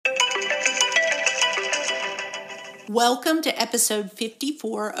Welcome to episode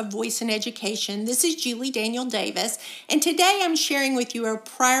 54 of Voice in Education. This is Julie Daniel Davis, and today I'm sharing with you a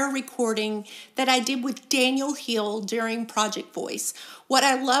prior recording that I did with Daniel Hill during Project Voice. What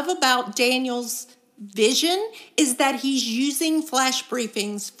I love about Daniel's vision is that he's using flash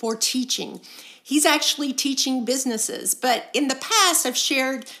briefings for teaching. He's actually teaching businesses, but in the past, I've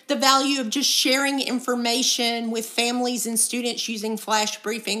shared the value of just sharing information with families and students using flash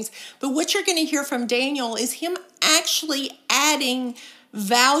briefings. But what you're going to hear from Daniel is him actually adding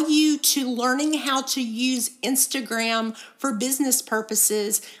value to learning how to use Instagram for business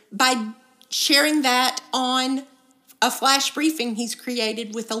purposes by sharing that on a flash briefing he's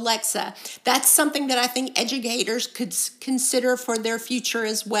created with Alexa. That's something that I think educators could consider for their future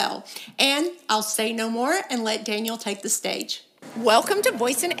as well. And I'll say no more and let Daniel take the stage. Welcome to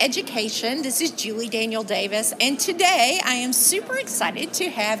Voice in Education. This is Julie Daniel Davis, and today I am super excited to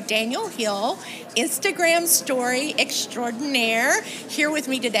have Daniel Hill, Instagram story extraordinaire, here with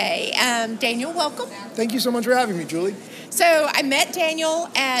me today. Daniel, welcome. Thank you so much for having me, Julie. So I met Daniel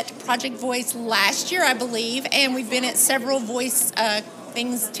at Project Voice last year, I believe, and we've been at several voice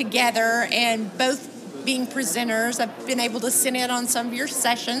things together, and both being presenters. I've been able to sit in on some of your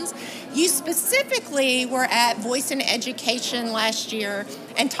sessions. You specifically were at Voice in Education last year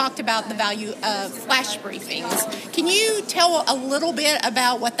and talked about the value of flash briefings. Can you tell a little bit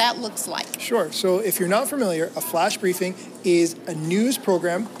about what that looks like? Sure. So if you're not familiar, a flash briefing is a news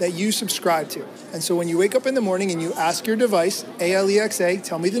program that you subscribe to. And so when you wake up in the morning and you ask your device, Alexa,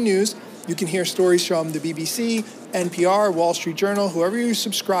 tell me the news, you can hear stories from the BBC, NPR, Wall Street Journal, whoever you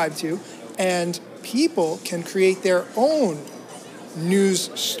subscribe to, and people can create their own news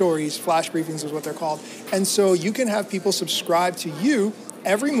stories. Flash briefings is what they're called. And so you can have people subscribe to you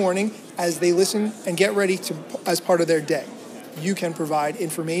every morning as they listen and get ready to as part of their day. You can provide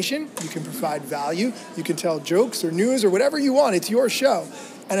information, you can provide value, you can tell jokes or news or whatever you want. It's your show.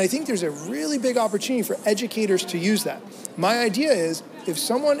 And I think there's a really big opportunity for educators to use that. My idea is if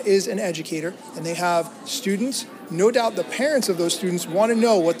someone is an educator and they have students, no doubt the parents of those students want to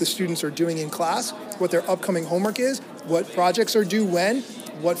know what the students are doing in class, what their upcoming homework is, what projects are due when,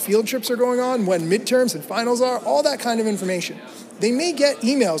 what field trips are going on, when midterms and finals are, all that kind of information. They may get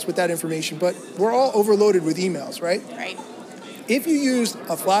emails with that information, but we're all overloaded with emails, right? Right. If you use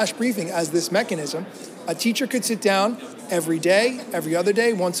a flash briefing as this mechanism, a teacher could sit down every day, every other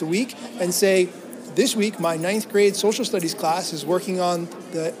day, once a week, and say, this week, my 9th grade social studies class is working on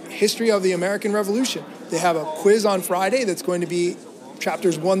the history of the American Revolution. They have a quiz on Friday that's going to be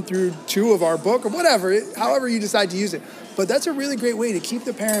chapters 1 through 2 of our book, or whatever, however you decide to use it. But that's a really great way to keep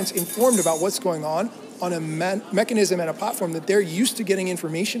the parents informed about what's going on a mechanism and a platform that they're used to getting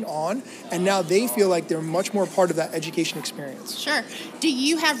information on, and now they feel like they're much more part of that education experience. Sure. Do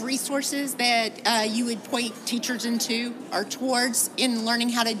you have resources that you would point teachers into or towards in learning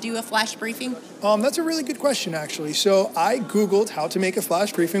how to do a flash briefing? That's a really good question, actually. So I Googled how to make a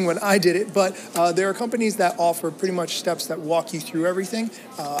flash briefing when I did it, but there are companies that offer pretty much steps that walk you through everything.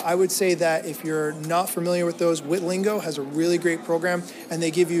 I would say that if you're not familiar with those, Witlingo has a really great program, and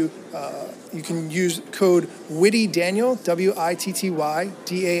they give you, you can use code WITTYDANIEL,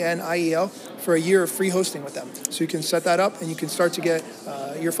 WITTYDANIEL, for a year of free hosting with them. So you can set that up, and you can start to get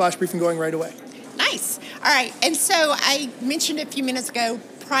your flash briefing going right away. Nice. All right. And so I mentioned a few minutes ago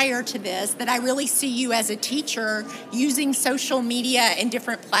prior to this that I really see you as a teacher using social media and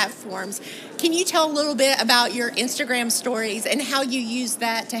different platforms. Can you tell a little bit about your Instagram stories and how you use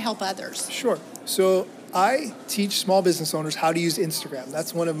that to help others? Sure. So I teach small business owners how to use Instagram.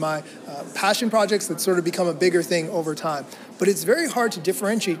 That's one of my passion projects that's sort of become a bigger thing over time. But it's very hard to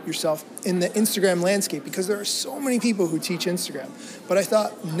differentiate yourself in the Instagram landscape because there are so many people who teach Instagram. But I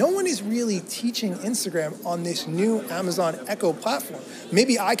thought, no one is really teaching Instagram on this new Amazon Echo platform.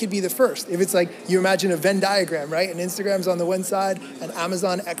 Maybe I could be the first. If it's like you imagine a Venn diagram, right? And Instagram's on the one side and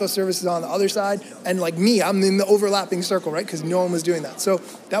Amazon Echo service is on the other side. And like me, I'm in the overlapping circle, right? Because no one was doing that. So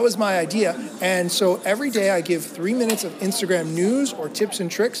that was my idea. And so every day I give 3 minutes of Instagram news or tips and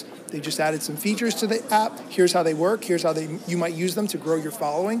tricks. They just added some features to the app. Here's how they work. Here's how you might use them to grow your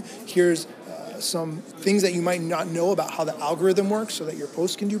following. Here's some things that you might not know about how the algorithm works so that your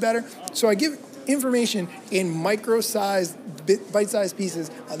posts can do better. So I give information in micro-sized, bite-sized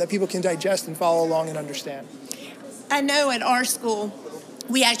pieces that people can digest and follow along and understand. I know at our school,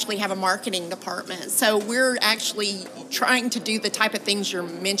 we actually have a marketing department. So we're actually trying to do the type of things you're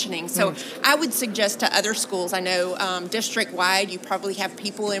mentioning. So I would suggest to other schools, I know district-wide, you probably have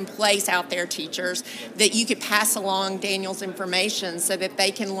people in place out there, teachers, that you could pass along Daniel's information so that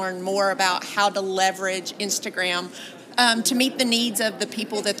they can learn more about how to leverage Instagram to meet the needs of the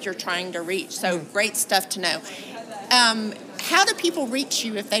people that you're trying to reach. So great stuff to know. how do people reach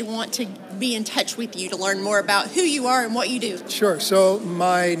you if they want to be in touch with you to learn more about who you are and what you do? Sure. So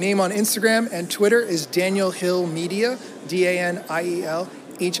my name on Instagram and Twitter is Daniel Hill Media, DanielHillmedia.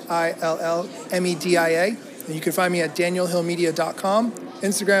 And you can find me at danielhillmedia.com.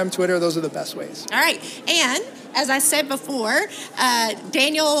 Instagram, Twitter, those are the best ways. All right. And as I said before,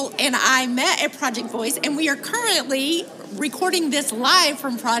 Daniel and I met at Project Voice, and we are currently recording this live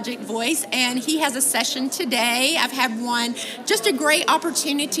from Project Voice, and he has a session today. I've had one, just a great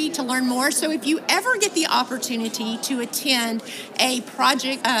opportunity to learn more. So if you ever get the opportunity to attend a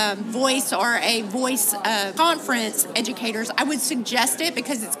Project Voice or a Voice conference, educators, I would suggest it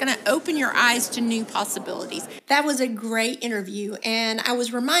because it's going to open your eyes to new possibilities. That was a great interview, and I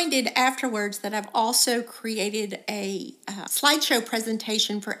was reminded afterwards that I've also created a slideshow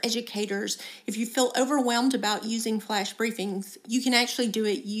presentation for educators. If you feel overwhelmed about using flash briefings, you can actually do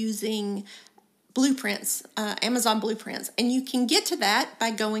it using Blueprints, Amazon Blueprints. And you can get to that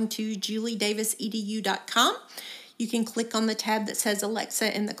by going to juliedavisedu.com. You can click on the tab that says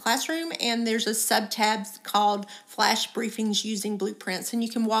Alexa in the classroom, and there's a sub-tab called Flash Briefings Using Blueprints. And you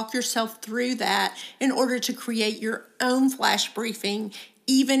can walk yourself through that in order to create your own flash briefing,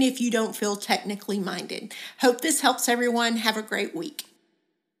 even if you don't feel technically minded. Hope this helps everyone. Have a great week.